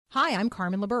Hi, I'm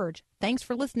Carmen LaBerge. Thanks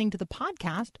for listening to the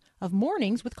podcast of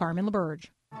Mornings with Carmen LaBerge.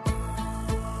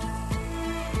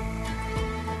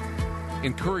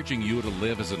 Encouraging you to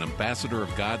live as an ambassador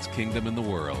of God's kingdom in the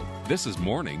world. This is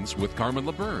Mornings with Carmen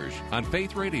LaBerge on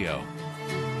Faith Radio.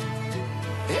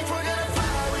 If we're gonna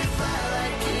fly, we fly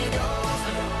like eagles,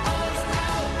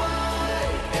 unstoppable.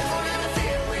 If we're gonna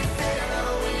fear, we fear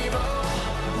no evil.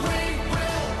 We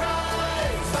will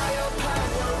rise. By your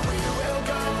power, we will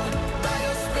go. By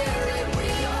your spirit, we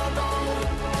are bold.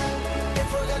 If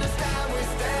we're gonna stand, we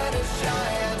stand as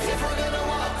giants. If we're gonna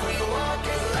walk, we walk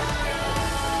as lions.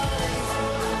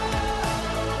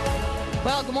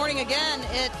 Well, good morning again.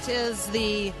 It is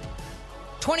the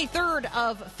 23rd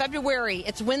of February.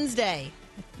 It's Wednesday.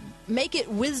 Make it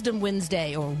Wisdom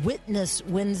Wednesday or Witness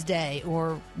Wednesday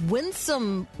or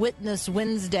Winsome Witness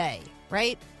Wednesday,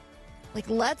 right? Like,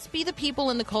 let's be the people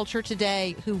in the culture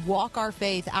today who walk our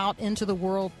faith out into the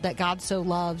world that God so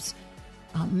loves,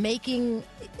 making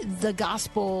the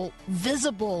gospel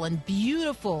visible and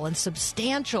beautiful and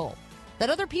substantial, that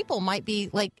other people might be,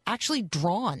 like, actually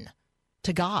drawn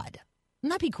to God.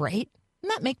 Wouldn't that be great?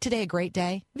 Wouldn't that make today a great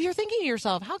day? If you're thinking to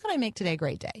yourself, how can I make today a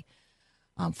great day?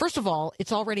 First of all,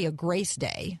 it's already a grace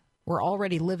day. We're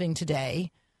already living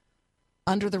today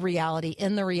in the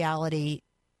reality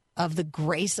of the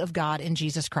grace of God in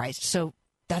Jesus Christ. So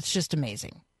that's just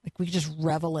amazing. Like, we could just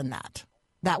revel in that.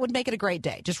 That would make it a great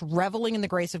day. Just reveling in the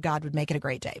grace of God would make it a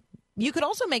great day. You could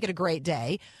also make it a great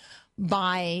day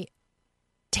by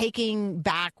taking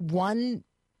back 1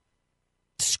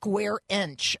 square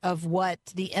inch of what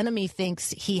the enemy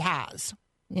thinks he has.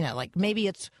 You know, like maybe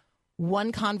it's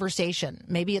one conversation,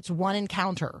 maybe it's one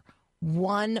encounter,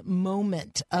 one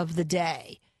moment of the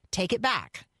day. Take it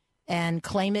back and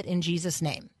claim it in Jesus'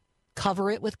 name. Cover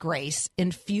it with grace,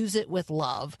 infuse it with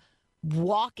love,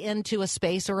 walk into a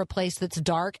space or a place that's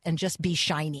dark and just be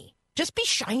shiny. Just be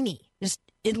shiny. Just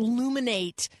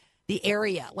illuminate the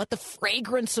area. Let the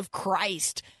fragrance of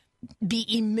Christ be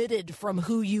emitted from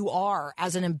who you are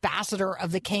as an ambassador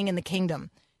of the King and the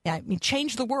kingdom. Yeah, I mean,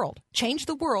 change the world. Change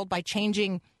the world by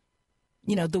changing,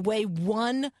 you know, the way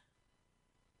one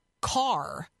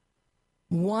car,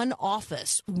 one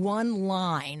office, one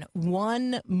line,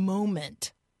 one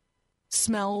moment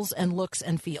smells and looks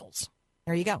and feels.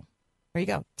 There you go. There you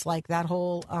go. It's like that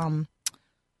whole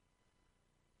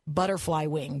butterfly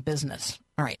wing business.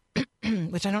 All right.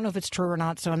 Which I don't know if it's true or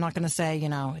not, so I'm not going to say, you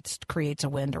know, it creates a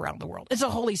wind around the world. It's a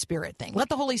Holy Spirit thing. Let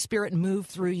the Holy Spirit move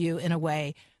through you in a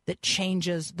way that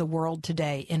changes the world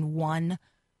today in one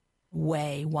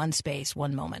way, one space,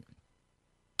 one moment.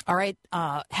 All right.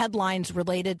 Headlines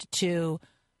related to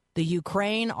the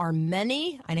Ukraine are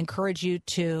many. I'd encourage you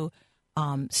to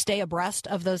stay abreast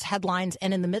of those headlines.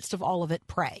 And in the midst of all of it,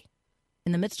 pray.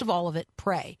 In the midst of all of it,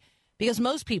 pray. Because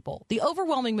most people, the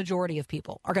overwhelming majority of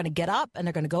people, are going to get up and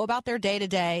they're going to go about their day to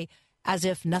day as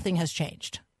if nothing has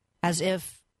changed, as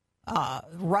if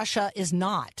Russia is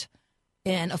not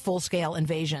in a full-scale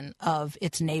invasion of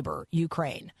its neighbor,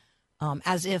 Ukraine,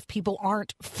 as if people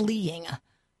aren't fleeing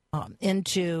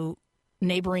into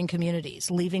neighboring communities,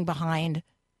 leaving behind,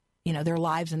 you know, their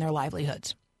lives and their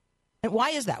livelihoods. And why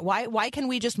is that? Why can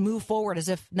we just move forward as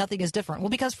if nothing is different?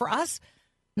 Well, because for us,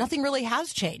 nothing really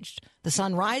has changed. The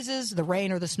sun rises, the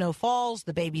rain or the snow falls,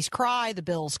 the babies cry, the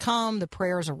bills come, the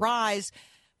prayers arise.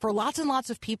 For lots and lots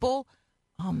of people,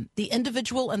 the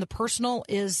individual and the personal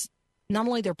is not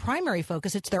only their primary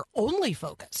focus, it's their only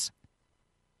focus.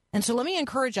 And so let me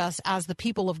encourage us as the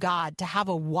people of God to have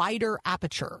a wider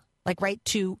aperture,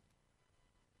 widening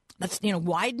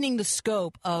the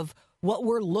scope of what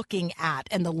we're looking at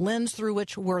and the lens through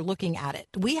which we're looking at it.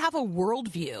 We have a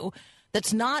worldview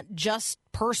that's not just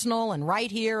personal and right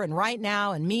here and right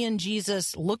now and me and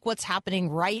Jesus, look what's happening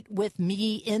right with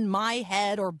me in my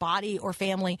head or body or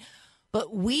family.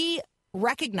 But we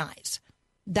recognize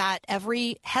that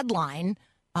every headline,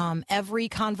 every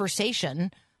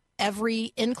conversation,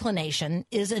 every inclination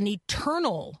is an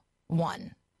eternal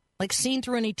one, like seen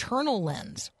through an eternal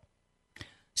lens.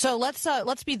 So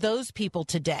let's be those people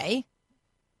today.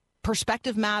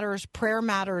 Perspective matters, prayer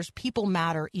matters, people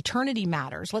matter, eternity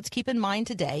matters. Let's keep in mind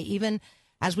today, even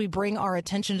as we bring our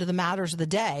attention to the matters of the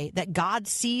day, that God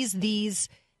sees these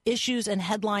issues and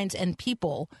headlines and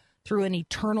people through an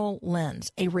eternal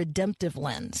lens, a redemptive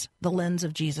lens, the lens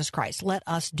of Jesus Christ. Let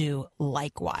us do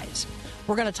likewise.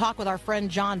 We're going to talk with our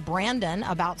friend John Brandon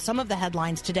about some of the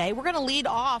headlines today. We're going to lead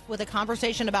off with a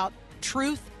conversation about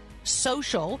Truth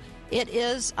Social. It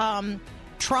is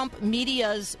Trump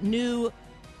Media's new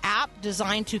app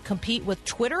designed to compete with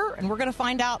Twitter, and we're going to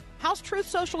find out, how's Truth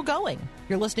Social going?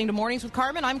 You're listening to Mornings with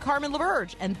Carmen. I'm Carmen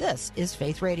LaBerge, and this is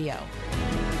Faith Radio.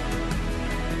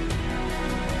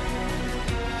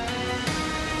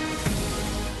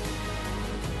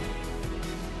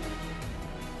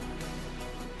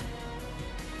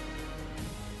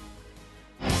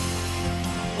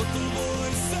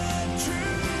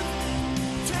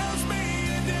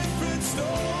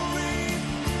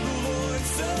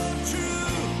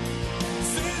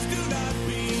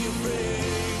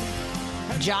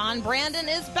 John Brandon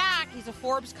is back. He's a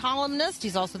Forbes columnist.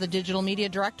 He's also the digital media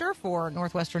director for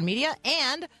Northwestern Media,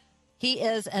 and he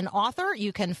is an author.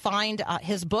 You can find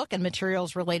his book and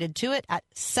materials related to it at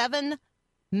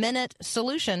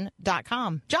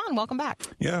 7minutesolution.com. John, welcome back.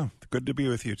 Yeah, good to be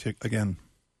with you again.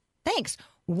 Thanks.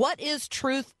 What is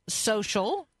Truth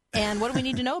Social, and what do we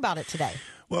need to know about it today?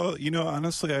 Well,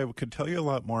 honestly, I could tell you a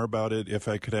lot more about it if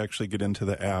I could actually get into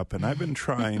the app. And I've been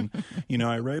trying,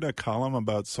 I write a column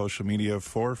about social media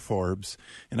for Forbes,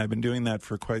 and I've been doing that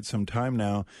for quite some time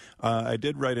now. I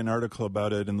did write an article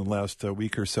about it in the last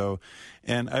week or so,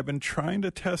 and I've been trying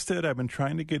to test it. I've been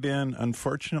trying to get in.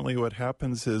 Unfortunately, what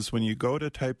happens is when you go to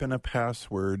type in a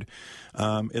password,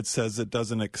 it says it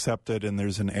doesn't accept it, and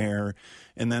there's an error.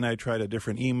 And then I tried a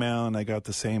different email, and I got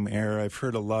the same error. I've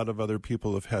heard a lot of other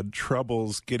people have had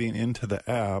troubles getting into the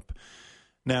app.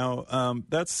 Now,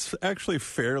 that's actually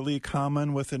fairly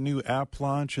common with a new app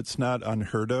launch. It's not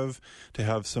unheard of to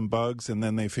have some bugs, and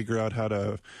then they figure out how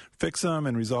to fix them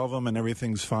and resolve them, and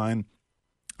everything's fine.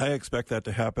 I expect that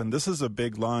to happen. This is a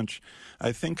big launch.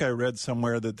 I think I read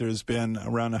somewhere that there's been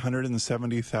around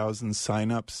 170,000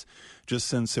 signups just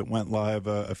since it went live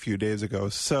a few days ago.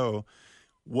 So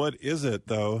what is it,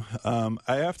 though?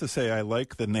 I have to say I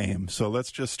like the name, so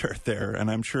let's just start there, and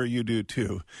I'm sure you do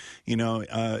too.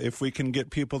 If we can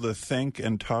get people to think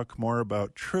and talk more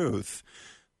about truth,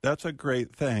 that's a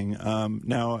great thing.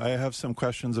 Now, I have some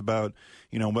questions about,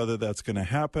 whether that's going to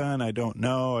happen. I don't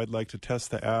know. I'd like to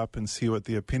test the app and see what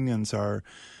the opinions are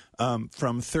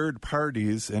from third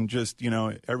parties and just,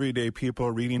 everyday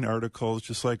people reading articles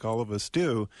just like all of us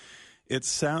do. It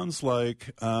sounds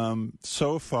like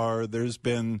so far there's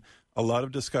been a lot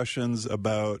of discussions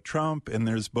about Trump, and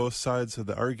there's both sides of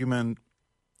the argument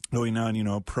going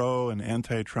on, pro and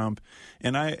anti-Trump,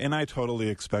 and I totally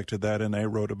expected that, and I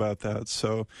wrote about that.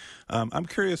 So I'm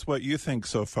curious what you think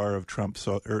so far of Trump.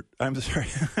 I'm sorry,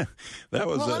 that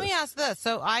was. Well, let me ask this.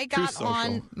 So I got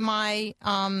on my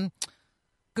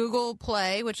Google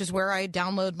Play, which is where I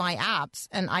download my apps,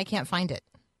 and I can't find it.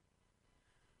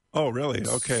 Oh, really?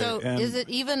 Okay. So is it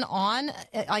even on?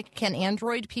 Like, can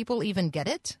Android people even get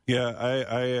it? Yeah,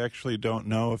 I actually don't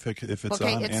know if it's on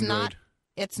Android.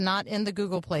 It's not in the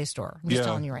Google Play Store. I'm just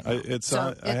telling you right now.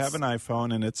 I have an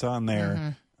iPhone, and it's on there. Mm-hmm.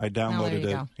 I downloaded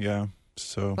it. Go. Yeah.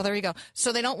 So. Well, there you go.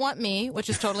 So they don't want me, which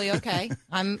is totally okay.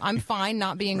 I'm fine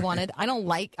not being wanted. I don't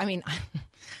like. I mean,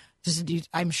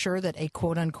 I'm sure that a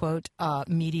quote unquote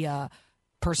media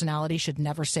personality should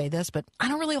never say this, but I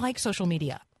don't really like social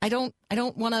media. I don't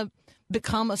want to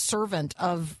become a servant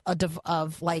of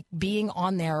like being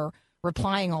on there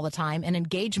replying all the time, and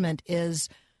engagement is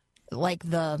like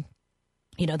the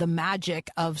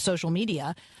magic of social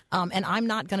media. And I'm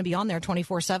not going to be on there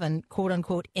 24/7, quote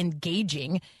unquote,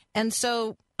 engaging. And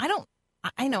so I know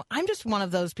I'm just one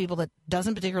of those people that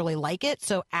doesn't particularly like it.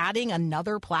 So adding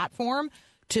another platform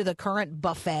to the current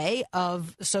buffet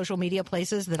of social media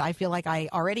places that I feel like I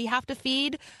already have to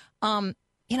feed, I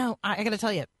got to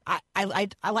tell you, I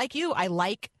like you. I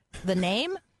like the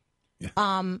name.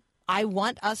 Yeah. I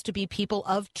want us to be people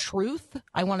of truth.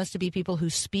 I want us to be people who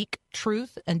speak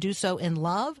truth and do so in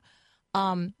love.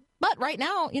 But right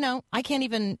now, I can't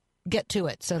even get to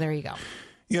it. So there you go.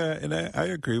 Yeah, and I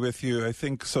agree with you. I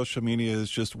think social media is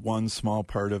just one small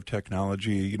part of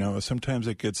technology. Sometimes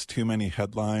it gets too many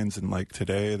headlines, and like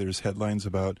today, there's headlines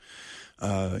about,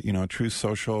 Truth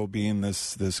Social being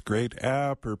this great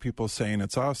app, or people saying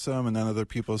it's awesome, and then other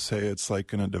people say it's like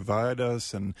going to divide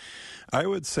us. And I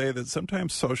would say that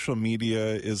sometimes social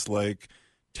media is like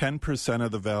 10%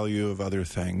 of the value of other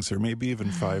things, or maybe even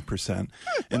 5%.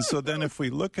 And so then if we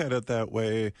look at it that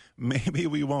way, maybe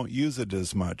we won't use it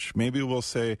as much. Maybe we'll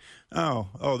say,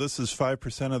 oh, this is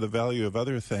 5% of the value of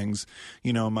other things.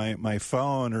 My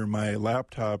phone or my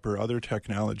laptop or other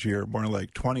technology are more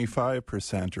like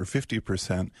 25% or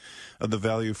 50% of the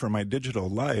value for my digital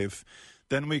life.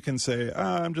 Then we can say,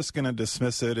 I'm just going to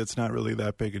dismiss it. It's not really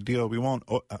that big a deal. We won't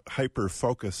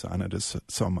hyper-focus on it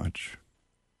so much.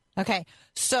 Okay,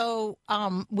 so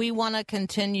we want to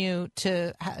continue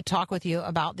to talk with you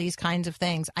about these kinds of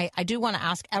things. I do want to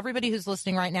ask everybody who's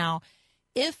listening right now,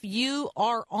 if you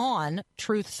are on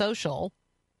Truth Social,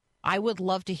 I would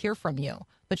love to hear from you,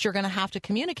 but you're going to have to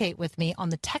communicate with me on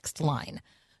the text line.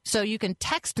 So you can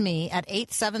text me at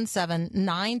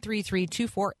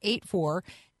 877-933-2484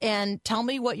 and tell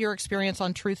me what your experience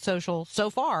on Truth Social so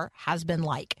far has been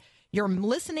like. You're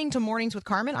listening to Mornings with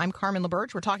Carmen. I'm Carmen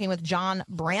LaBerge. We're talking with John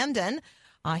Brandon.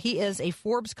 He is a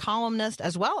Forbes columnist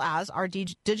as well as our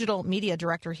digital media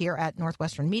director here at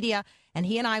Northwestern Media, and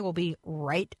he and I will be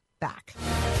right back.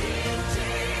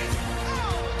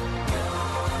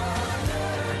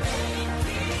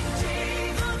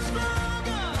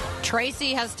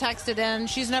 Tracy has texted in.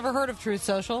 She's never heard of Truth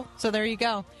Social, so there you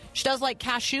go. She does like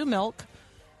cashew milk.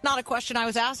 Not a question I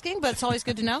was asking, but it's always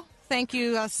good to know. Thank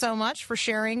you so much for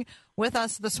sharing with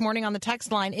us this morning on the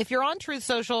text line. If you're on Truth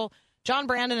Social, John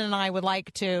Brandon and I would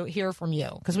like to hear from you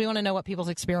because we want to know what people's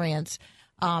experience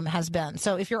has been.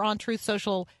 So if you're on Truth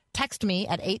Social, text me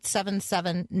at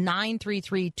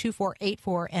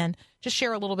 877-933-2484 and just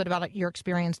share a little bit about your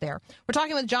experience there. We're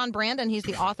talking with John Brandon. He's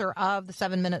the author of The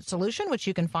 7-Minute Solution, which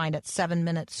you can find at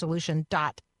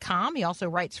 7minutesolution.com. He also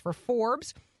writes for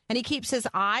Forbes, and he keeps his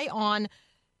eye on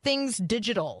things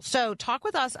digital. So talk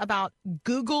with us about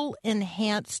Google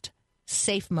Enhanced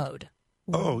Safe Mode.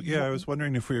 Oh, yeah, I was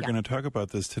wondering if we were going to talk about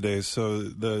this today. So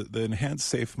the Enhanced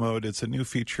Safe Mode, it's a new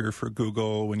feature for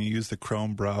Google. When you use the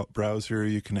Chrome browser,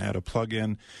 you can add a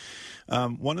plugin.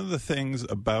 One of the things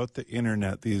about the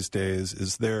internet these days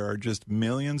is there are just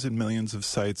millions and millions of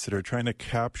sites that are trying to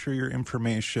capture your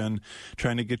information,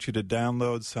 trying to get you to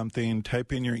download something,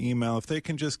 type in your email. If they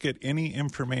can just get any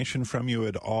information from you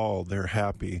at all, they're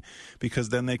happy because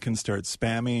then they can start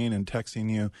spamming and texting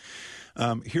you.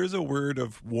 Here's a word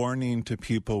of warning to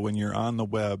people when you're on the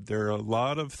web. There are a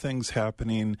lot of things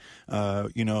happening,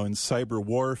 in cyber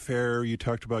warfare. You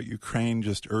talked about Ukraine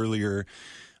just earlier.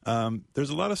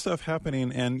 There's a lot of stuff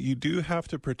happening, and you do have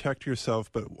to protect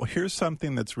yourself. But here's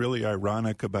something that's really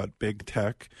ironic about big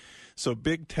tech. So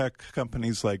big tech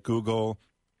companies like Google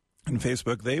and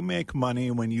Facebook, they make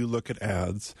money when you look at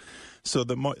ads. So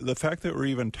the fact that we're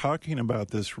even talking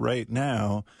about this right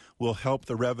now will help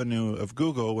the revenue of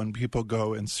Google when people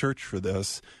go and search for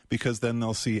this, because then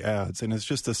they'll see ads. And it's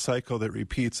just a cycle that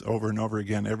repeats over and over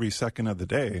again every second of the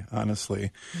day, honestly.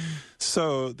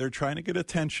 So they're trying to get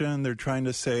attention. They're trying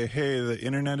to say, hey, the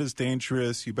internet is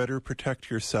dangerous. You better protect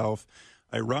yourself.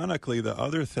 Ironically, the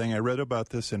other thing, I read about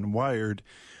this in Wired,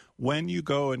 when you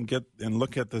go and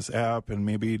look at this app and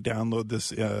maybe download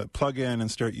this plugin and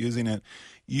start using it,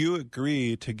 you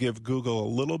agree to give Google a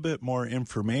little bit more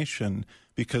information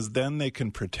because then they can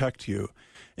protect you.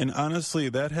 And honestly,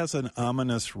 that has an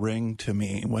ominous ring to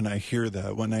me when I hear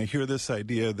that. When I hear this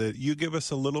idea that you give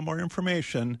us a little more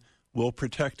information, we'll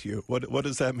protect you. What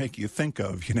does that make you think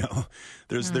of?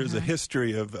 There's a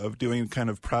history of doing kind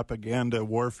of propaganda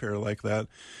warfare like that.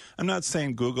 I'm not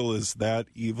saying Google is that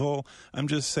evil. I'm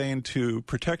just saying to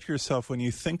protect yourself when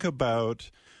you think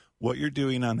about what you're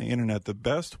doing on the internet. The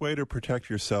best way to protect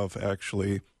yourself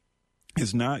actually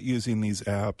is not using these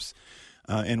apps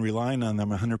and relying on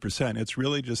them 100%. It's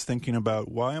really just thinking about,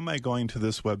 why am I going to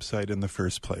this website in the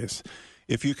first place?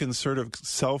 If you can sort of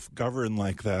self-govern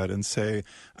like that and say,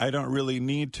 I don't really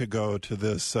need to go to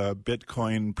this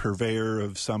Bitcoin purveyor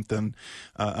of something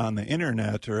on the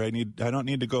internet, or I don't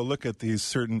need to go look at these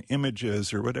certain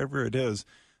images or whatever it is,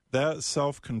 that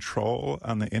self-control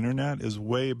on the internet is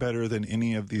way better than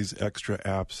any of these extra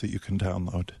apps that you can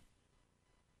download.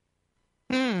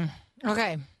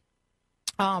 Okay.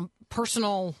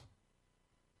 Personal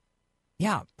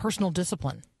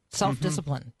discipline.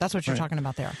 Self-discipline. That's what you're talking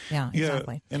about there. Yeah,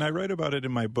 exactly. And I write about it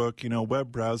in my book. Web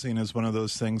browsing is one of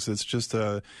those things that's just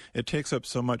it takes up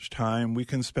so much time. We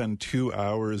can spend 2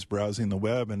 hours browsing the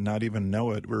web and not even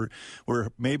know it. We're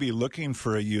maybe looking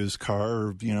for a used car,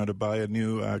 or, to buy a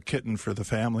new kitten for the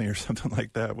family or something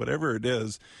like that. Whatever it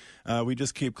is, we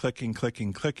just keep clicking.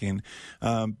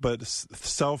 But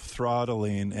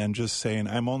self-throttling and just saying,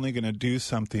 I'm only going to do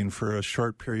something for a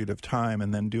short period of time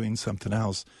and then doing something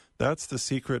else, that's the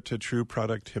secret to true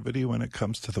productivity when it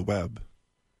comes to the web.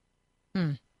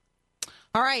 All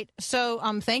right. So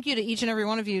thank you to each and every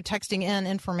one of you texting in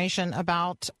information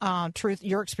about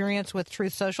your experience with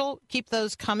Truth Social. Keep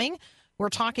those coming. We're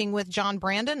talking with John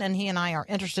Brandon, and he and I are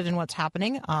interested in what's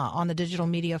happening on the digital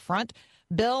media front.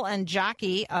 Bill and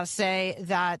Jackie say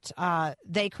that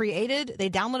they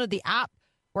downloaded the app,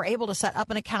 were able to set up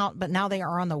an account, but now they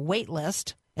are on the wait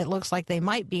list. It looks like they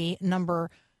might be number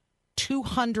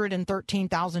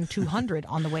 213,200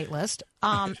 on the wait list.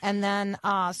 And then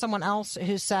someone else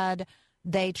who said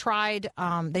they tried,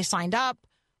 they signed up.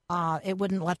 It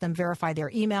wouldn't let them verify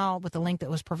their email with the link that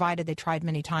was provided. They tried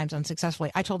many times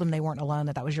unsuccessfully. I told them they weren't alone,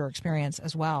 that was your experience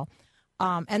as well.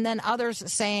 And then others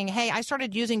saying, hey, I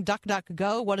started using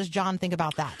DuckDuckGo. What does John think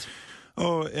about that?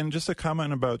 Oh, and just a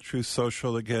comment about Truth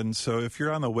Social again. So if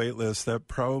you're on the wait list, that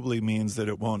probably means that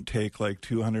it won't take like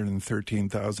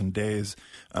 213,000 days,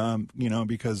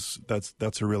 because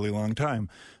that's a really long time.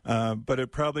 But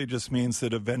it probably just means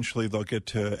that eventually they'll get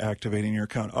to activating your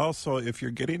account. Also, if you're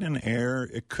getting an error,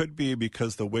 it could be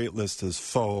because the wait list is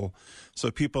full. So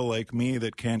people like me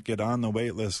that can't get on the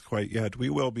wait list quite yet, we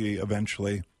will be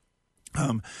eventually.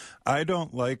 I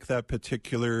don't like that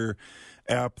particular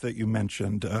app that you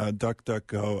mentioned,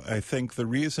 DuckDuckGo, I think the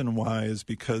reason why is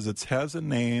because it has a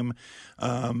name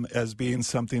as being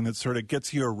something that sort of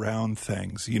gets you around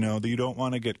things, you know, that you don't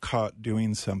want to get caught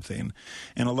doing something.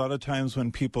 And a lot of times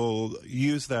when people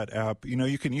use that app, you know,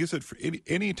 you can use it for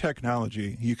any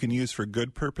technology. You can use for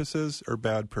good purposes or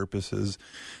bad purposes.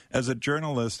 As a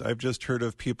journalist, I've just heard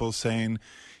of people saying,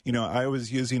 you know, I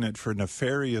was using it for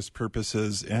nefarious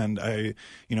purposes and I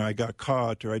got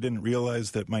caught, or I didn't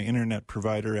realize that my internet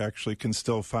provider actually can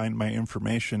still find my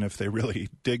information if they really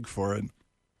dig for it.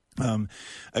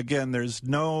 Again, there's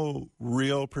no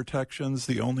real protections.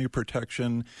 The only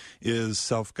protection is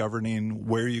self-governing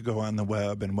where you go on the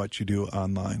web and what you do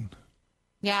online.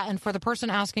 Yeah, and for the person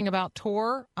asking about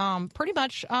Tor, pretty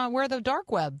much where the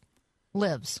dark web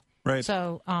lives. Right.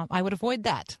 So I would avoid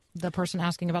that, the person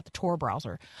asking about the Tor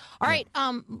browser. All right,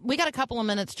 we got a couple of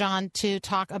minutes, John, to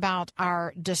talk about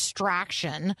our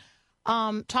distraction.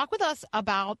 Talk with us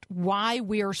about why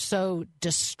we're so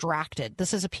distracted.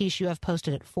 This is a piece you have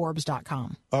posted at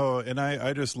Forbes.com. Oh, and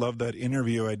I just love that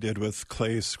interview I did with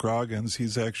Clay Scroggins.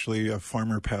 He's actually a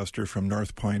former pastor from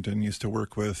North Point and used to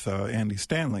work with Andy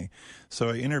Stanley. So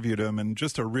I interviewed him, and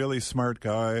just a really smart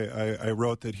guy. I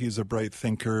wrote that he's a bright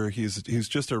thinker. He's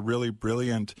just a really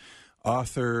brilliant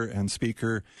author and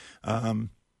speaker.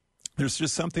 There's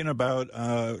just something about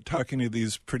talking to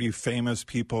these pretty famous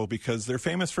people, because they're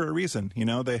famous for a reason. You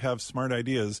know, they have smart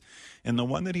ideas. And the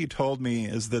one that he told me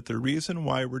is that the reason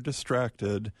why we're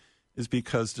distracted is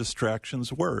because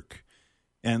distractions work.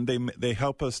 And they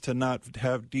help us to not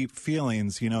have deep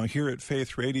feelings. You know, here at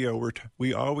Faith Radio,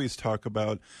 we always talk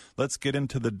about, let's get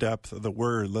into the depth of the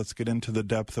Word. Let's get into the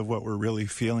depth of what we're really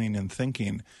feeling and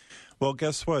thinking. Well,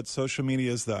 guess what? Social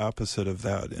media is the opposite of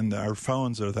that, and our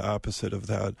phones are the opposite of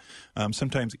that.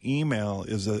 Sometimes email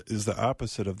is the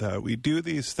opposite of that. We do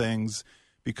these things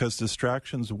because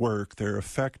distractions work, they're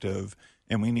effective,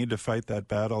 and we need to fight that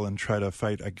battle and try to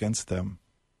fight against them.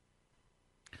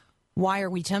 Why are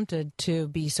we tempted to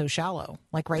be so shallow?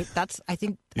 Like, right? I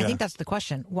think that's the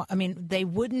question. Well, I mean, we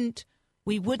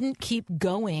wouldn't keep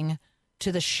going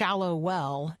to the shallow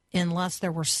well unless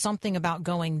there were something about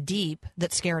going deep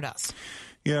that scared us.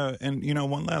 Yeah, and, you know,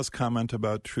 one last comment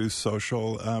about Truth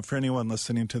Social. For anyone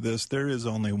listening to this, there is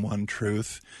only one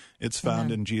truth. It's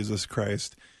found in Jesus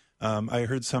Christ. I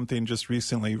heard something just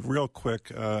recently, real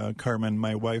quick, Carmen,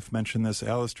 my wife mentioned this.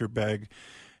 Alistair Begg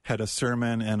had a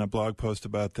sermon and a blog post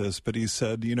about this, but he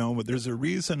said, you know, there's a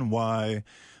reason why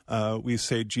we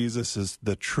say Jesus is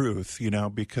the truth, you know,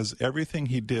 because everything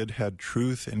he did had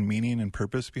truth and meaning and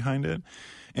purpose behind it.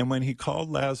 And when he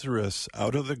called Lazarus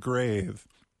out of the grave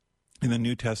in the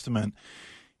New Testament,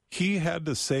 he had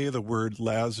to say the word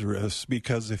Lazarus,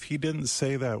 because if he didn't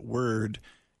say that word,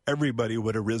 everybody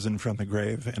would have risen from the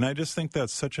grave. And I just think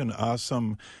that's such an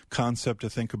awesome concept to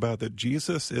think about, that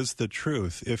Jesus is the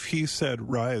truth. If he said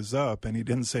rise up and he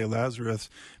didn't say Lazarus,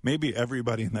 maybe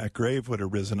everybody in that grave would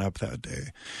have risen up that day.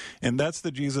 And that's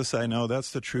the Jesus I know.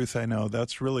 That's the truth I know.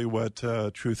 That's really what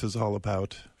truth is all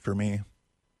about for me.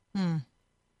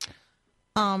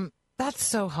 That's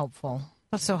so helpful.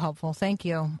 That's so helpful. Thank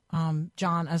you,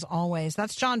 John, as always.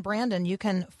 That's John Brandon. You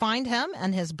can find him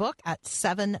and his book at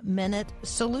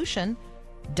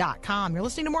 7minutesolution.com. You're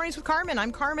listening to Mornings with Carmen.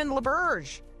 I'm Carmen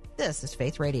LaBerge. This is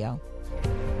Faith Radio.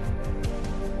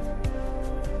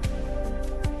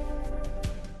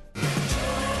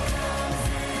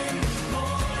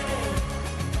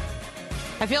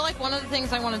 I feel like one of the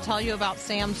things I want to tell you about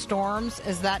Sam Storms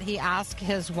is that he asked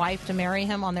his wife to marry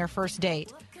him on their first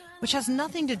date, which has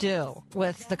nothing to do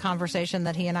with the conversation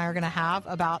that he and I are going to have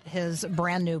about his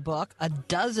brand new book,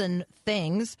 12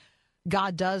 Things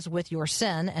God Does with Your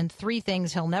Sin and 3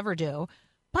 Things He'll Never Do.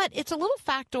 But it's a little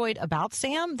factoid about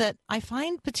Sam that I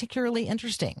find particularly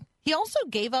interesting. He also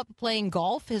gave up playing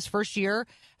golf his first year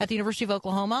at the University of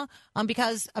Oklahoma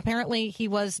because apparently he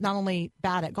was not only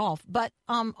bad at golf, but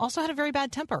also had a very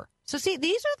bad temper. So see,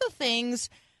 these are the things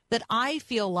that I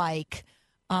feel like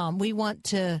we want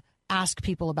to ask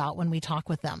people about when we talk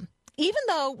with them. Even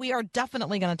though we are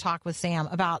definitely going to talk with Sam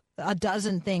about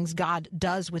 12 things God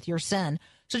does with your sin.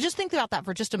 So just think about that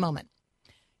for just a moment.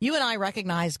 You and I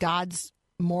recognize God's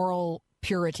moral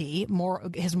purity,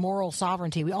 his moral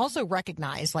sovereignty. We also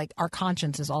recognize, like, our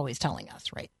conscience is always telling us,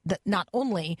 right, that not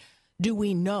only do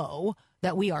we know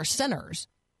that we are sinners,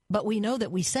 but we know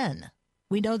that we sin.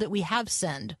 We know that we have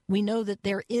sinned. We know that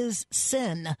there is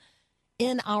sin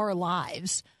in our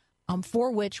lives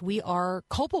for which we are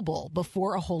culpable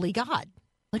before a holy God.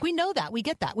 Like, we know that. We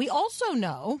get that. We also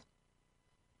know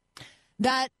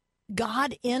that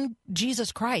God in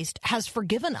Jesus Christ has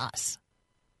forgiven us.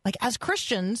 Like, as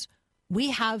Christians,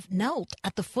 we have knelt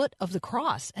at the foot of the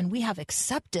cross and we have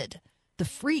accepted the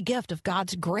free gift of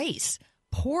God's grace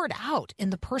poured out in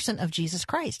the person of Jesus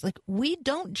Christ. Like, we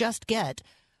don't just get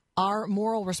our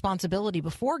moral responsibility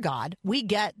before God. We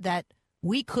get that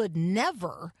we could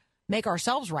never make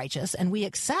ourselves righteous, and we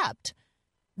accept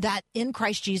that in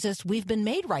Christ Jesus we've been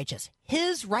made righteous.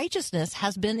 His righteousness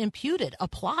has been imputed,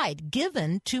 applied,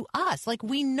 given to us. Like,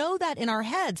 we know that in our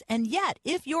heads. And yet,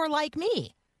 if you're like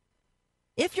me,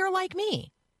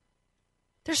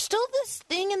 there's still this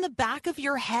thing in the back of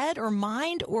your head or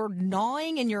mind or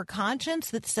gnawing in your conscience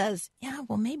that says, yeah,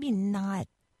 well, maybe not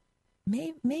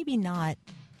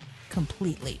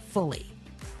completely, fully.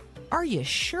 Are you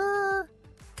sure?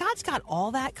 God's got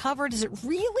all that covered. Is it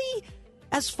really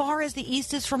as far as the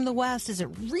east is from the west? Is it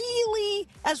really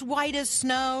as white as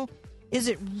snow? Is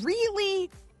it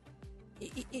really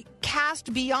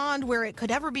cast beyond where it could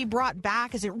ever be brought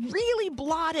back? Is it really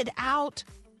blotted out?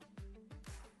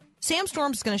 Sam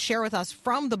Storms is going to share with us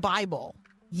from the Bible.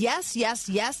 Yes, yes,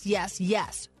 yes, yes,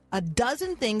 yes. A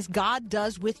dozen things God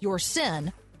does with your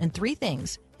sin and 3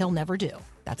 things he'll never do.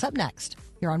 That's up next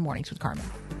here on Mornings with Carmen.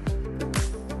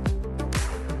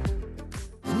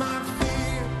 My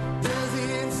fear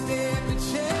doesn't stand a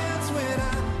chance when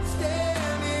I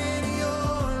stand in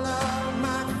your love.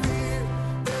 My fear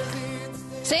doesn't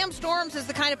stand. Sam Storms is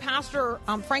the kind of pastor,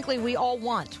 frankly, we all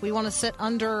want. We want to sit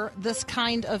under this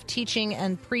kind of teaching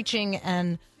and preaching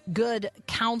and good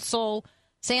counsel.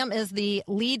 Sam is the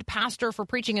lead pastor for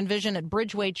Preaching and Vision at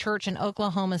Bridgeway Church in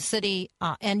Oklahoma City,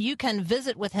 and you can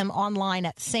visit with him online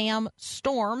at Sam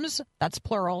Storms, that's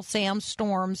plural,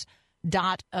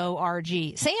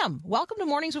 samstorms.org. Sam, welcome to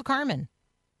Mornings with Carmen.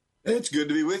 It's good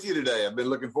to be with you today. I've been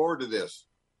looking forward to this.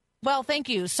 Well, thank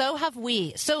you. So have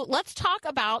we. So let's talk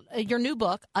about your new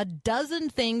book, A Dozen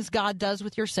Things God Does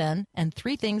with Your Sin and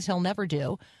 3 Things He'll Never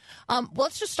Do.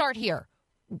 Let's just start here.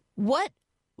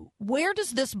 Where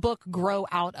does this book grow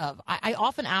out of? I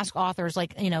often ask authors,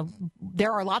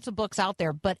 there are lots of books out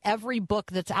there, but every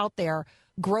book that's out there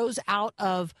grows out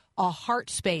of a heart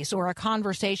space or a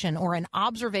conversation or an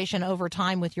observation over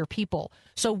time with your people.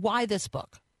 So why this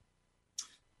book?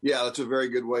 Yeah, that's a very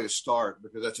good way to start,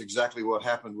 because that's exactly what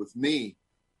happened with me.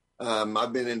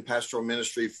 I've been in pastoral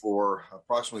ministry for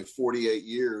approximately 48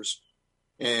 years,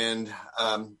 and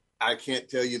I can't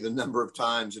tell you the number of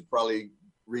times, it probably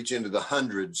reach into the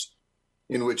hundreds,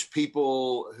 in which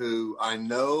people who I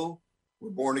know were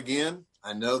born again,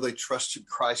 I know they trusted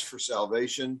Christ for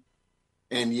salvation,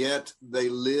 and yet they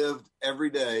lived every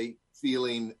day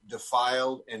feeling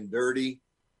defiled and dirty,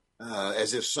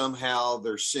 as if somehow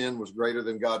their sin was greater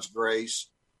than God's grace.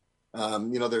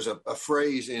 There's a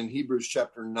phrase in Hebrews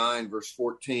chapter 9, verse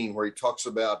 14, where he talks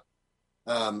about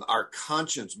our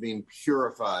conscience being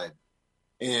purified.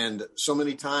 And so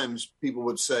many times people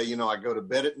would say, I go to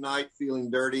bed at night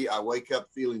feeling dirty. I wake up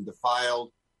feeling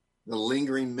defiled. The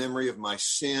lingering memory of my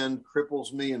sin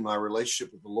cripples me in my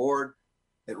relationship with the Lord.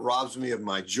 It robs me of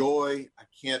my joy. I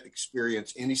can't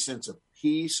experience any sense of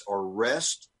peace or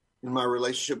rest in my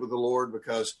relationship with the Lord,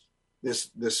 because this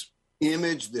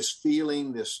image, this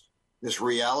feeling, this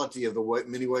reality of the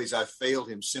many ways I failed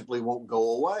him simply won't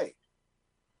go away.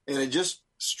 And it just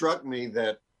struck me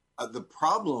that the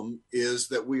problem is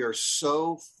that we are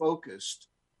so focused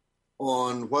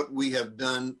on what we have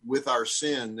done with our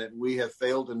sin that we have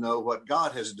failed to know what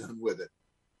God has done with it.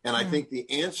 And I think the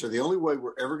only way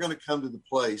we're ever going to come to the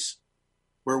place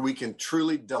where we can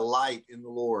truly delight in the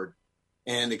Lord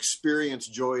and experience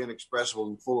joy inexpressible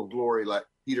and full of glory, like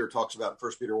Peter talks about in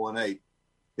 1 Peter 1:8,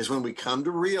 is when we come to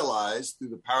realize through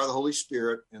the power of the Holy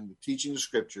Spirit and the teaching of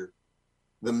Scripture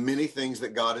the many things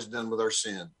that God has done with our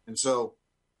sin. And so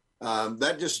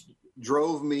that just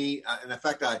drove me. And in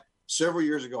fact, several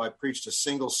years ago, I preached a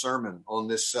single sermon on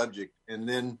this subject. And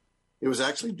then it was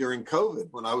actually during COVID,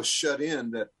 when I was shut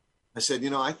in, that I said,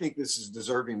 I think this is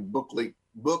deserving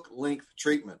book-length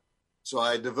treatment. So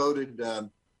I devoted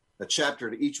a chapter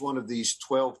to each one of these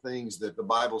 12 things that the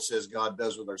Bible says God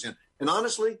does with our sin. And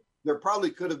honestly, there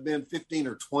probably could have been 15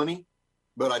 or 20,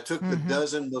 but I took the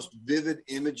dozen most vivid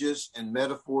images and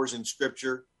metaphors in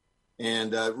Scripture,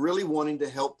 and really wanting to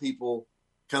help people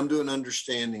come to an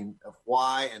understanding of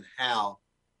why and how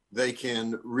they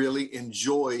can really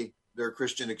enjoy their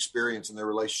Christian experience and their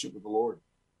relationship with the Lord.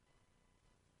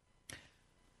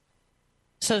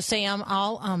 So, Sam,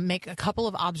 I'll make a couple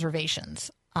of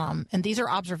observations. And these are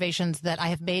observations that I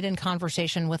have made in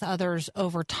conversation with others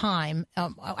over time.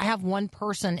 I have one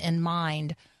person in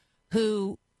mind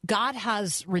who God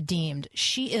has redeemed.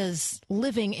 She is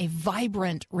living a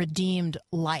vibrant, redeemed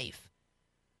life.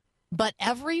 But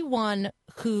everyone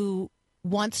who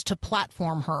wants to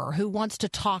platform her, who wants to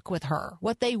talk with her.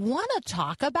 What they want to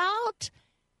talk about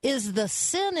is the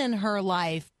sin in her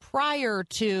life prior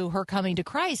to her coming to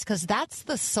Christ, because that's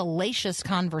the salacious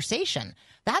conversation.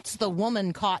 That's the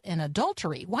woman caught in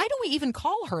adultery. Why do we even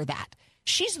call her that?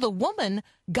 She's the woman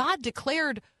God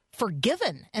declared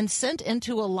forgiven and sent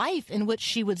into a life in which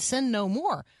she would sin no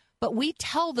more. But we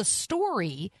tell the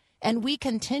story and we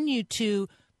continue to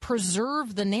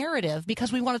preserve the narrative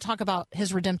because we want to talk about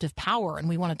his redemptive power and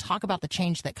we want to talk about the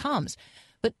change that comes.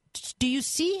 But do you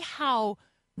see how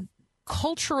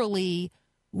culturally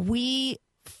we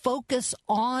focus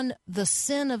on the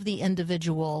sin of the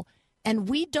individual and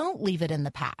we don't leave it in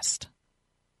the past?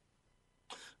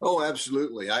 Oh,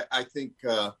 absolutely. I think,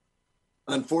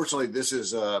 unfortunately, this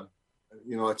is,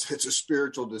 it's a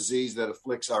spiritual disease that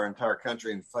afflicts our entire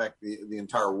country. In fact, the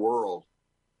entire world,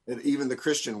 and even the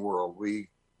Christian world.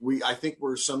 I think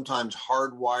we're sometimes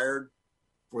hardwired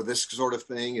for this sort of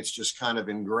thing. It's just kind of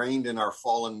ingrained in our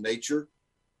fallen nature.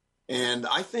 And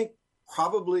I think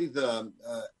probably the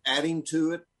adding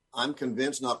to it, I'm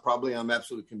convinced, not probably, I'm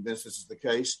absolutely convinced this is the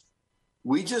case.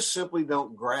 We just simply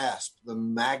don't grasp the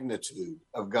magnitude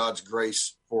of God's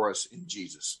grace for us in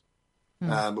Jesus.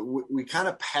 We kind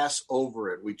of pass over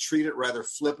it. We treat it rather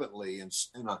flippantly and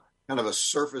in a kind of a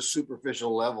surface,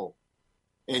 superficial level.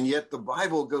 And yet the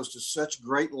Bible goes to such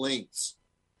great lengths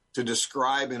to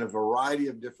describe in a variety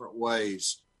of different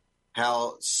ways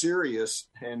how serious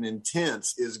and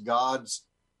intense is God's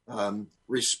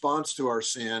response to our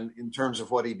sin in terms of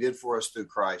what he did for us through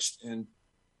Christ. And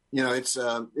it's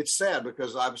sad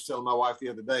because I was telling my wife the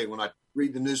other day, when I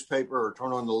read the newspaper or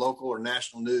turn on the local or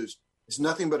national news, it's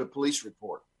nothing but a police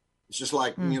report. It's just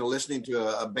like, listening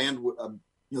to a band,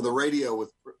 the radio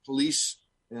with police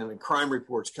and crime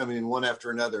reports coming in one after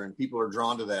another, and people are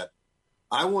drawn to that.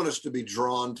 I want us to be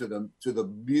drawn to the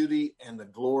beauty and the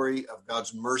glory of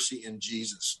God's mercy in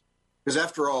Jesus. Because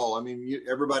after all,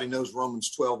 everybody knows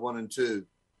Romans 12:1 and 2.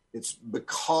 It's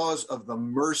because of the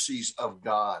mercies of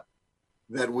God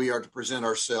that we are to present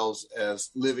ourselves as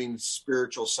living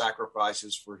spiritual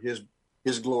sacrifices for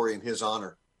his glory and his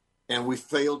honor. And we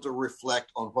fail to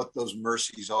reflect on what those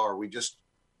mercies are. We just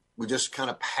kind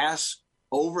of pass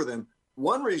over them.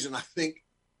 One reason, I think,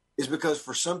 is because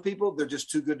for some people, they're just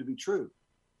too good to be true.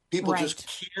 People just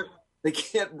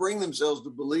can't bring themselves to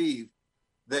believe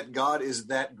that God is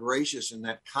that gracious and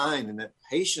that kind and that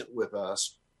patient with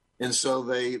us. And so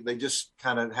they just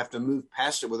kind of have to move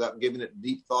past it without giving it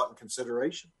deep thought and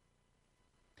consideration.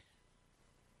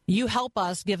 You help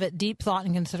us give it deep thought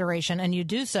and consideration, and you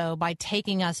do so by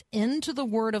taking us into the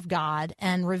Word of God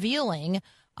and revealing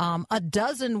a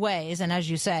dozen ways, and as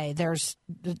you say,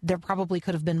 there probably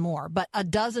could have been more, but a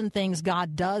dozen things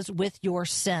God does with your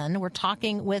sin. We're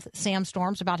talking with Sam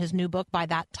Storms about his new book by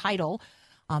that title.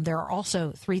 There are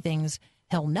also 3 things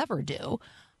he'll never do.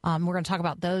 We're going to talk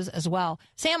about those as well.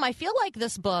 Sam, I feel like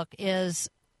this book is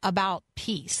about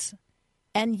peace,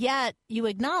 and yet you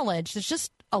acknowledge there's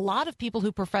just a lot of people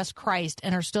who profess Christ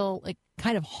and are still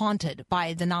kind of haunted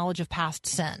by the knowledge of past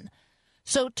sin.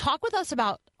 So talk with us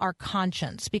about our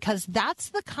conscience, because that's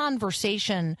the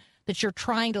conversation that you're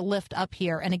trying to lift up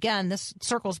here. And again, this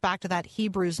circles back to that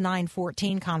Hebrews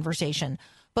 9:14 conversation.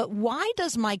 But why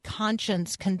does my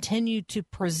conscience continue to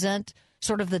present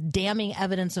sort of the damning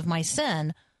evidence of my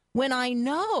sin when I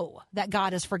know that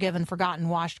God has forgiven, forgotten,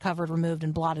 washed, covered, removed,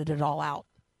 and blotted it all out?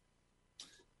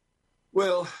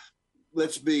 Well,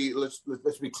 let's be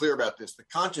clear about this. The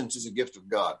conscience is a gift of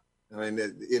God.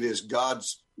 It is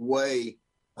God's way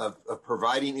of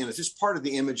providing in us. It's part of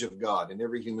the image of God in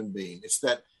every human being. It's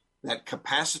that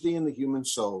capacity in the human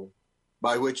soul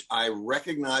by which I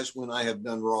recognize when I have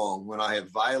done wrong, when I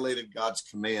have violated God's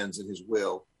commands and his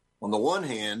will, on the one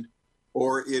hand,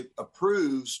 or it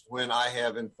approves when I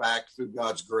have, in fact, through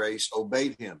God's grace,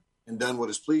 obeyed him and done what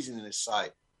is pleasing in his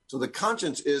sight. So the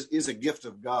conscience is a gift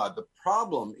of God. The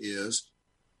problem is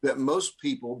that most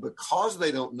people, because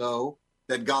they don't know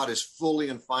that God has fully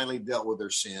and finally dealt with their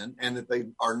sin and that they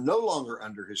are no longer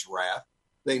under his wrath,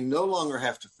 they no longer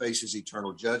have to face his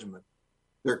eternal judgment.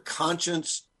 Their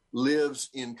conscience lives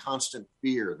in constant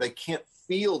fear. They can't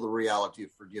feel the reality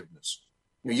of forgiveness.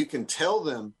 You can tell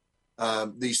them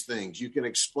these things, you can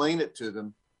explain it to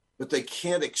them, but they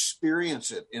can't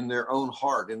experience it in their own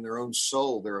heart, in their own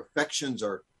soul. Their affections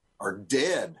are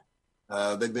dead.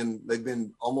 They've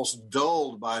been almost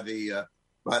dulled by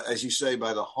as you say,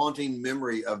 by the haunting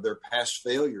memory of their past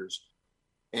failures.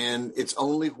 And it's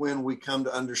only when we come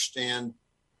to understand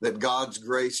that God's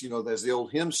grace, as the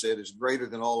old hymn said, is greater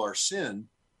than all our sin,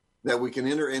 that we can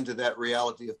enter into that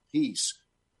reality of peace.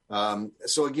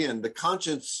 So again, the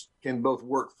conscience can both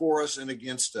work for us and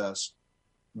against us.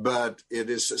 but it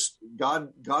is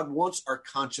God wants our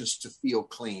conscience to feel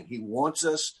clean. He wants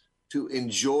us to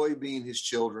enjoy being his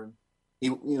children. The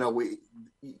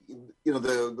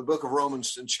book of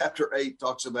Romans in chapter 8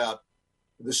 talks about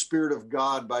the Spirit of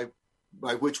God by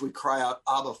which we cry out,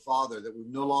 Abba, Father, that we've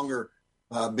no longer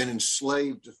been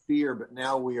enslaved to fear, but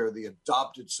now we are the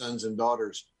adopted sons and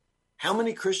daughters. How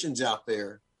many Christians out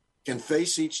there can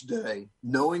face each day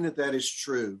knowing that that is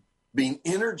true, being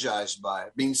energized by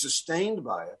it, being sustained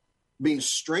by it, being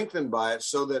strengthened by it,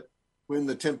 so that when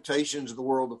the temptations of the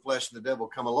world, the flesh, and the devil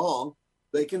come along,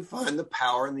 they can find the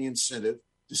power and the incentive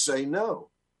to say no.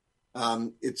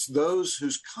 It's those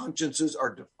whose consciences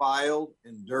are defiled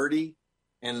and dirty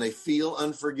and they feel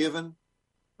unforgiven.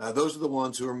 Those are the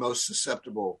ones who are most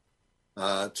susceptible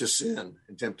to sin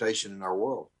and temptation in our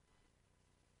world.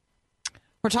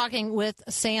 We're talking with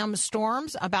Sam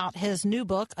Storms about his new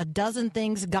book, A Dozen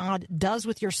Things God Does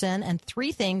with Your Sin and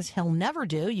 3 Things He'll Never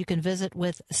Do. You can visit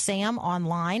with Sam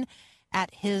online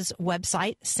at his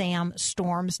website,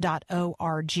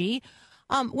 samstorms.org.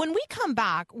 When we come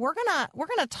back, we're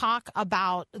gonna talk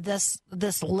about this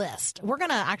list. We're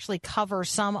gonna actually cover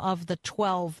some of the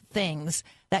 12 things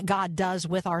that God does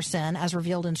with our sin as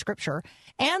revealed in Scripture,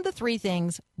 and the 3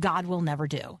 things God will never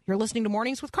do. You're listening to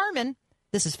Mornings with Carmen.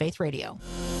 This is Faith Radio.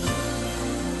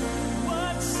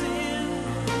 What sin?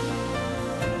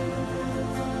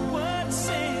 What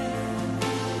sin?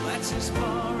 That's as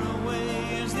far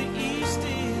away as the east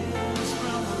is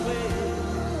from the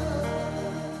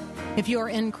west. If you are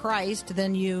in Christ,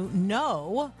 then you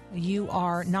know you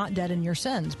are not dead in your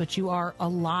sins, but you are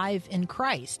alive in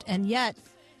Christ. And yet,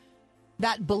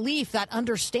 that belief, that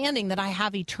understanding that I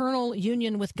have eternal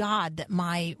union with God, that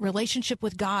my relationship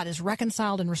with God is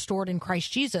reconciled and restored in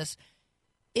Christ Jesus,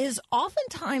 is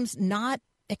oftentimes not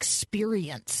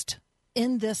experienced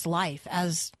in this life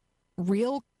as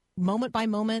real moment by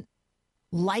moment,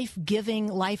 life-giving,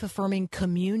 life-affirming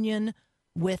communion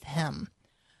with Him.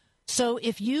 So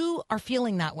if you are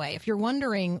feeling that way, if you're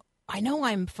wondering, I know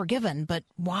I'm forgiven, but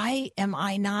why am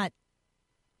I not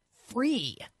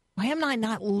free? Why am I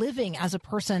not living as a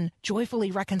person joyfully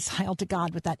reconciled to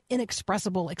God with that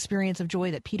inexpressible experience of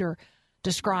joy that Peter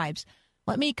describes?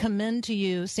 Let me commend to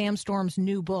you Sam Storms'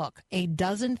 new book, A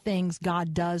Dozen Things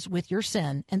God Does with Your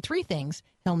Sin and 3 Things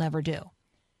He'll Never Do.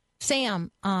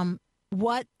 Sam,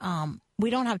 we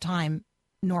don't have time,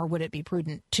 nor would it be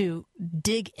prudent, to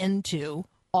dig into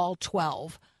all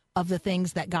 12 of the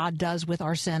things that God does with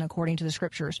our sin according to the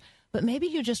Scriptures, but maybe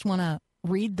you just want to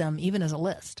read them even as a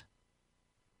list.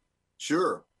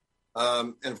 Sure.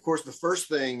 And of course, the first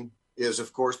thing is,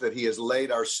 of course, that he has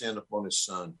laid our sin upon his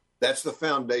son. That's the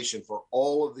foundation for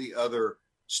all of the other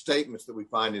statements that we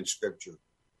find in Scripture.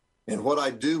 And what I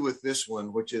do with this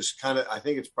one, which is I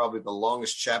think it's probably the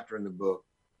longest chapter in the book,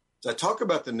 is I talk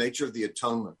about the nature of the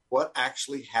atonement, what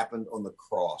actually happened on the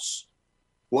cross,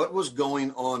 what was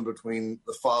going on between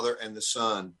the Father and the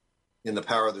Son in the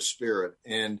power of the Spirit.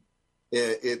 And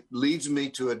it leads me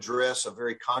to address a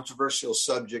very controversial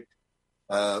subject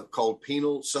called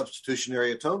penal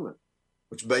substitutionary atonement,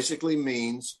 which basically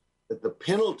means that the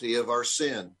penalty of our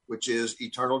sin, which is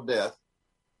eternal death,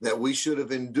 that we should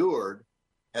have endured,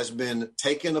 has been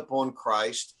taken upon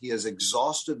Christ. He has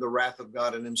exhausted the wrath of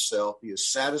God in himself. He has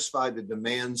satisfied the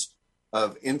demands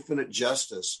of infinite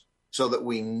justice so that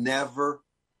we never,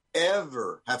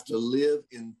 ever have to live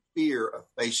in fear of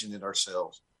facing it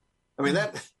ourselves. I mean,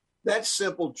 that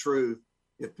simple truth,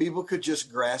 if people could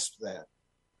just grasp that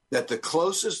the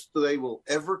closest they will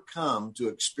ever come to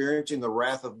experiencing the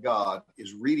wrath of God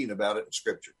is reading about it in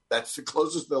Scripture. That's the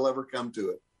closest they'll ever come to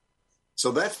it.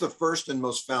 So that's the first and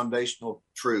most foundational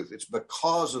truth. It's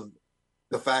because of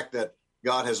the fact that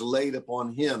God has laid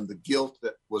upon him the guilt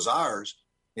that was ours,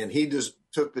 and he just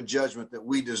took the judgment that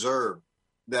we deserve,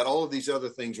 that all of these other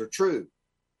things are true.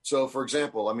 So, for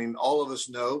example, I mean, all of us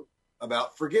know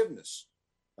about forgiveness.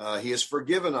 He has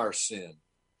forgiven our sin.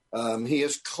 He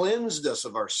has cleansed us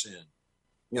of our sin.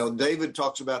 You know, David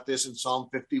talks about this in Psalm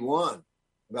 51,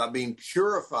 about being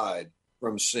purified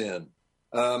from sin.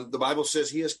 The Bible says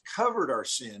he has covered our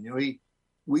sin. You know,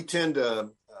 we tend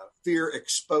to fear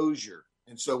exposure,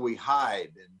 and so we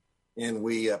hide and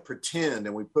we pretend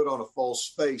and we put on a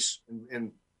false face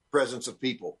in presence of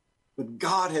people. But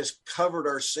God has covered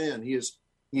our sin. He's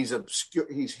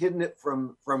hidden it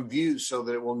from view so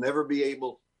that it will never be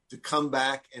able to come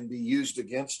back and be used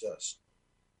against us.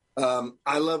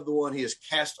 I love the one, he has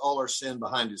cast all our sin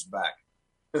behind his back.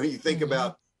 You think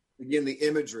about, again, the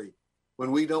imagery.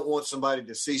 When we don't want somebody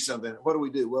to see something, what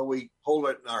do? Well, we hold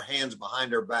it in our hands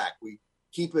behind our back. We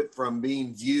keep it from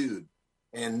being viewed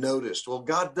and noticed. Well,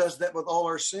 God does that with all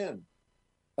our sin.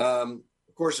 Of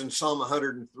course, in Psalm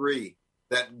 103,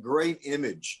 that great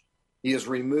image, he has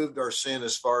removed our sin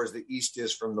as far as the east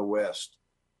is from the west.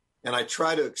 And I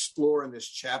try to explore in this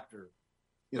chapter,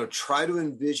 try to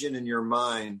envision in your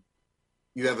mind,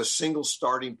 you have a single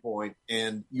starting point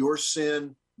and your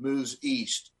sin moves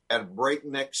east at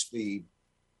breakneck speed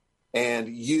and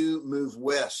you move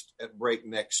west at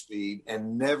breakneck speed,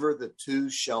 and never the two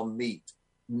shall meet.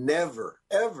 Never,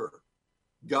 ever.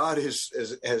 God has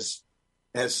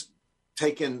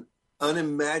taken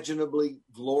unimaginably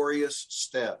glorious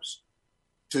steps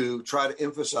to try to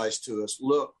emphasize to us,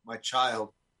 look, my child,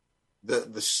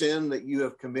 the sin that you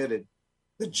have committed,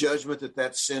 the judgment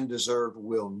that sin deserved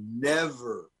will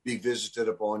never be visited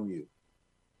upon you.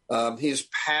 He has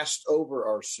passed over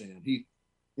our sin.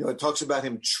 It talks about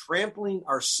him trampling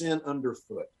our sin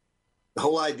underfoot. The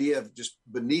whole idea of just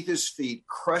beneath his feet,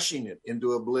 crushing it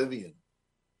into oblivion,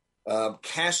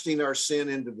 casting our sin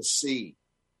into the sea.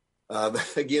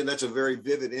 Again, that's a very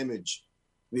vivid image.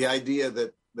 The idea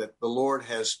that the Lord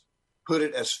has put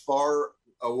it as far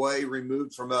away,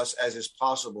 removed from us as is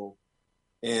possible,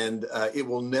 and it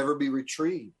will never be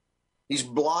retrieved. He's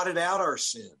blotted out our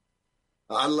sin.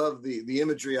 I love the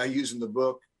imagery I use in the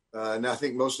book, and I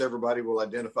think most everybody will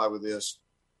identify with this,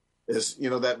 is,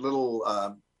 that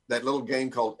little game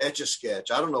called Etch-a-Sketch.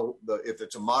 I don't know if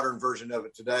it's a modern version of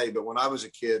it today, but when I was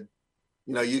a kid,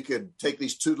 you could take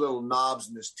these two little knobs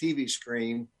in this TV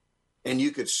screen and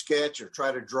you could sketch or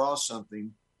try to draw something.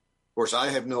 Of course, I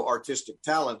have no artistic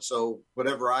talent, so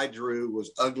whatever I drew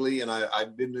was ugly and I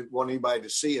didn't want anybody to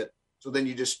see it. So then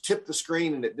you just tip the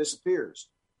screen and it disappears.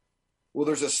 Well,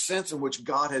 there's a sense in which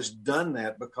God has done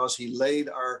that because he laid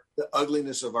the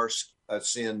ugliness of our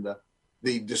sin,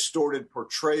 the distorted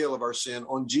portrayal of our sin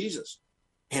on Jesus.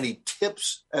 And he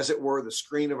tips, as it were, the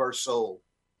screen of our soul.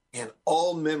 And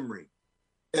all memory,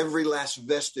 every last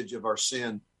vestige of our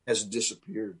sin has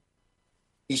disappeared.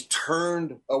 He's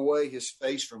turned away his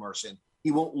face from our sin.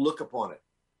 He won't look upon it.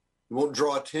 He won't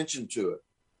draw attention to it.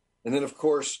 And then, of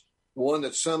course, one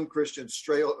that some Christians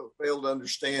fail to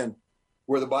understand,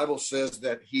 where the Bible says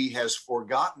that he has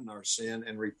forgotten our sin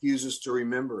and refuses to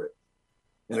remember it.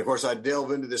 And of course, I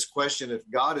delve into this question, if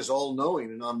God is all-knowing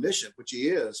and omniscient, which he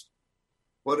is,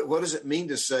 what does it mean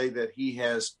to say that he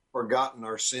has forgotten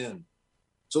our sin?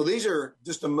 So these are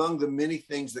just among the many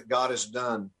things that God has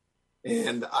done.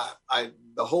 And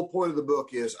the whole point of the book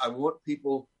is I want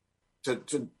people to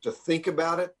think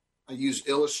about it. I use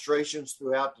illustrations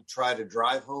throughout to try to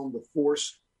drive home the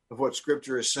force of what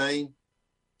Scripture is saying.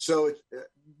 So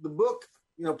the book,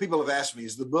 people have asked me,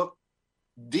 is the book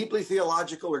deeply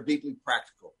theological or deeply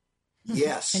practical?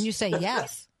 Yes. And you say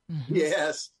yes. Mm-hmm.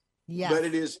 Yes. Yes. But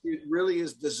it really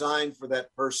is designed for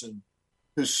that person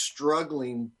who's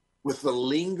struggling with the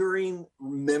lingering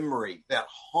memory, that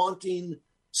haunting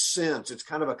sense. It's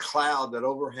kind of a cloud that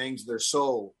overhangs their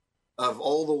soul of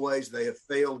all the ways they have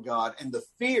failed God, and the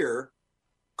fear,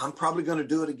 I'm probably going to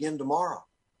do it again tomorrow.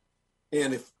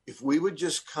 And if we would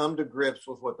just come to grips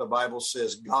with what the Bible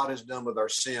says God has done with our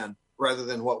sin, rather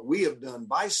than what we have done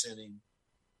by sinning,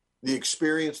 the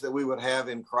experience that we would have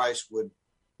in Christ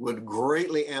would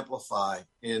greatly amplify,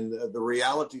 and the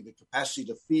reality, the capacity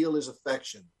to feel his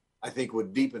affection, I think,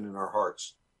 would deepen in our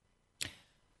hearts.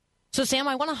 So, Sam,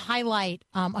 I want to highlight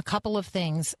a couple of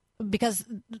things, because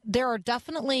there are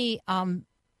definitely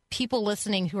people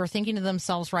listening who are thinking to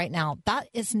themselves right now, that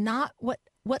is not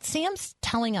what Sam's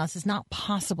telling us is not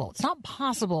possible. It's not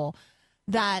possible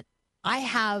that I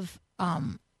have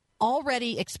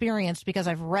already experienced, because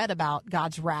I've read about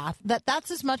God's wrath, that's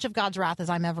as much of God's wrath as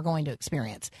I'm ever going to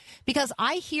experience. Because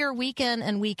I hear week in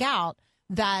and week out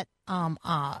that,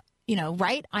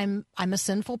 right, I'm a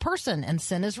sinful person and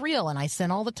sin is real and I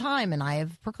sin all the time and I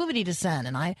have proclivity to sin.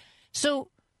 And so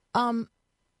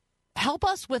help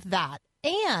us with that.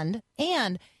 And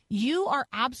you are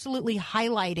absolutely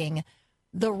highlighting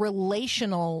the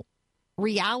relational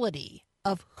reality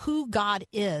of who God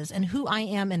is and who I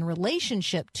am in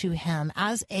relationship to him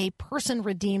as a person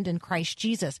redeemed in Christ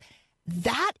Jesus.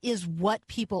 That is what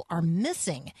people are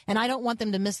missing. And I don't want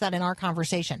them to miss that in our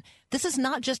conversation. This is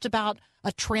not just about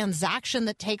a transaction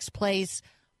that takes place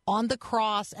on the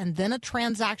cross and then a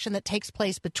transaction that takes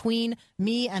place between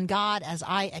me and God as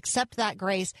I accept that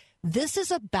grace. This is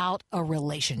about a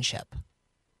relationship.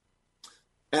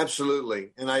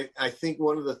 Absolutely. And I think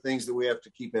one of the things that we have to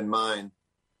keep in mind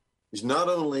is not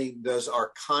only does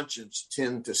our conscience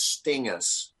tend to sting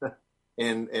us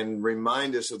and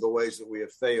remind us of the ways that we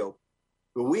have failed,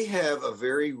 but we have a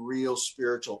very real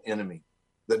spiritual enemy,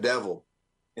 the devil.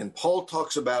 And Paul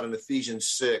talks about in Ephesians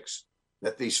 6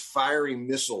 that these fiery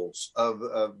missiles of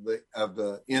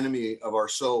the enemy of our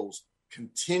souls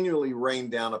continually rain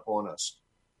down upon us.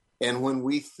 And when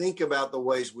we think about the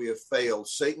ways we have failed,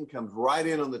 Satan comes right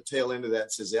in on the tail end of that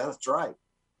and says, yeah, that's right.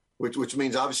 Which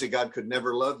means obviously God could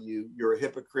never love you. You're a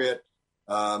hypocrite.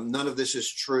 None of this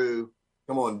is true.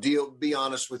 Come on, be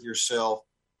honest with yourself.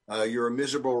 You're a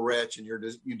miserable wretch and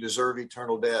you deserve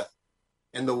eternal death.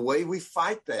 And the way we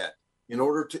fight that in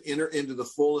order to enter into the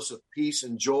fullness of peace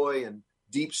and joy and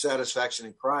deep satisfaction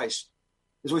in Christ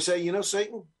is we say, you know,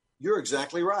 Satan, you're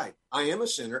exactly right. I am a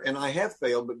sinner and I have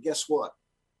failed, but guess what?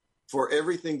 For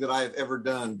everything that I have ever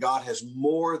done, God has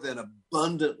more than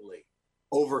abundantly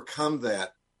overcome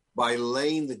that by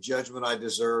laying the judgment I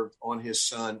deserved on his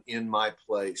son in my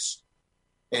place.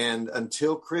 And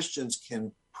until Christians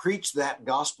can preach that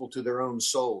gospel to their own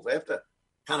souls, they have to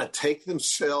kind of take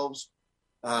themselves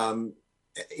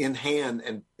in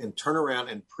hand and turn around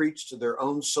and preach to their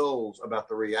own souls about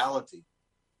the reality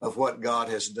of what God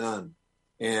has done.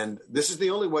 And this is the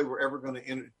only way we're ever going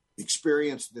to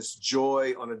experience this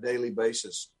joy on a daily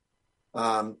basis.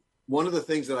 One of the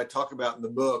things that I talk about in the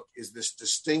book is this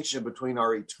distinction between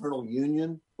our eternal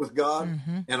union with God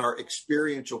and our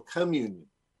experiential communion.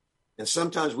 And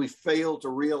sometimes we fail to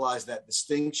realize that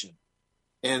distinction.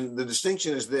 And the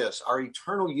distinction is this: our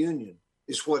eternal union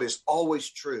is what is always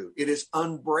true. It is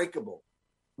unbreakable.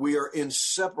 We are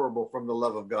inseparable from the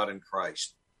love of God in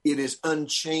Christ. It is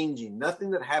unchanging.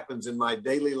 Nothing that happens in my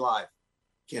daily life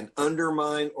can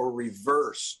undermine or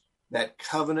reverse that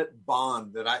covenant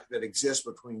bond that exists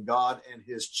between God and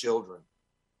his children.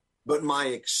 But my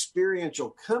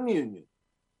experiential communion,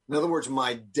 in other words,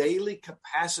 my daily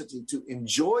capacity to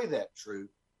enjoy that truth,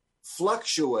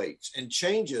 fluctuates and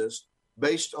changes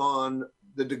based on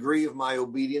the degree of my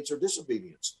obedience or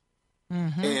disobedience.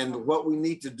 And what we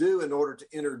need to do in order to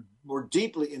enter more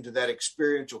deeply into that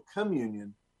experiential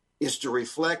communion is to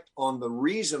reflect on the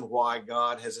reason why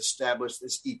God has established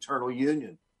this eternal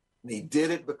union. And he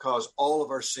did it because all of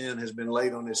our sin has been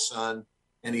laid on his son,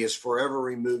 and he has forever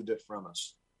removed it from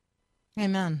us.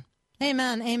 Amen.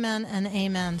 Amen, amen, and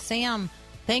amen. Sam,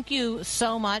 thank you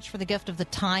so much for the gift of the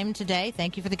time today.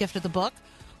 Thank you for the gift of the book.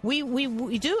 We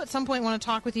do at some point want to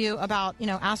talk with you about,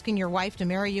 asking your wife to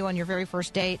marry you on your very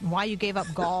first date and why you gave up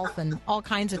golf and all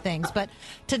kinds of things. But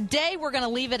today we're going to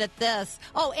leave it at this.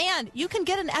 Oh, and you can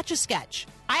get an Etch-a-Sketch.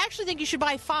 I actually think you should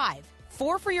buy 5.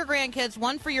 4 for your grandkids,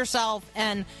 1 for yourself,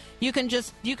 and you can do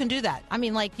that. I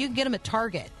mean, you can get them at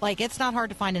Target. It's not hard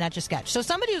to find an Etch-a-Sketch. So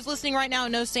somebody who's listening right now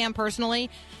and knows Sam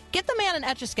personally, get the man an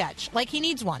Etch-a-Sketch. He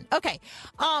needs one. Okay.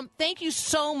 Thank you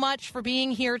so much for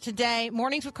being here today.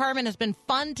 Mornings with Carmen has been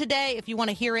fun today. If you want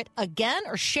to hear it again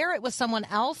or share it with someone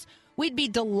else, we'd be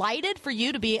delighted for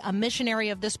you to be a missionary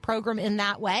of this program in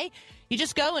that way. You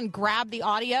just go and grab the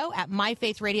audio at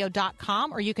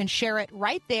myfaithradio.com, or you can share it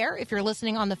right there if you're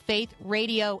listening on the Faith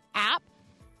Radio app.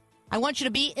 I want you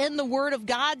to be in the Word of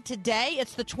God today.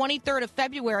 It's the 23rd of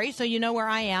February, so you know where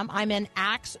I am. I'm in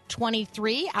Acts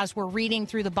 23 as we're reading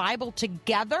through the Bible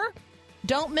together.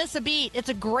 Don't miss a beat. It's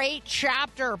a great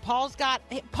chapter. Paul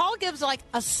gives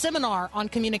a seminar on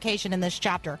communication in this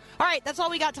chapter. All right, that's all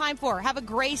we got time for. Have a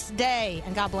grace day,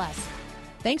 and God bless.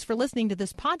 Thanks for listening to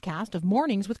this podcast of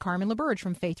Mornings with Carmen LaBerge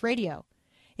from Faith Radio.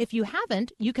 If you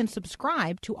haven't, you can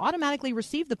subscribe to automatically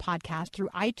receive the podcast through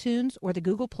iTunes or the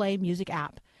Google Play Music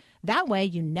app. That way,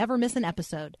 you never miss an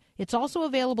episode. It's also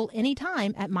available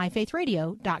anytime at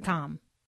myfaithradio.com.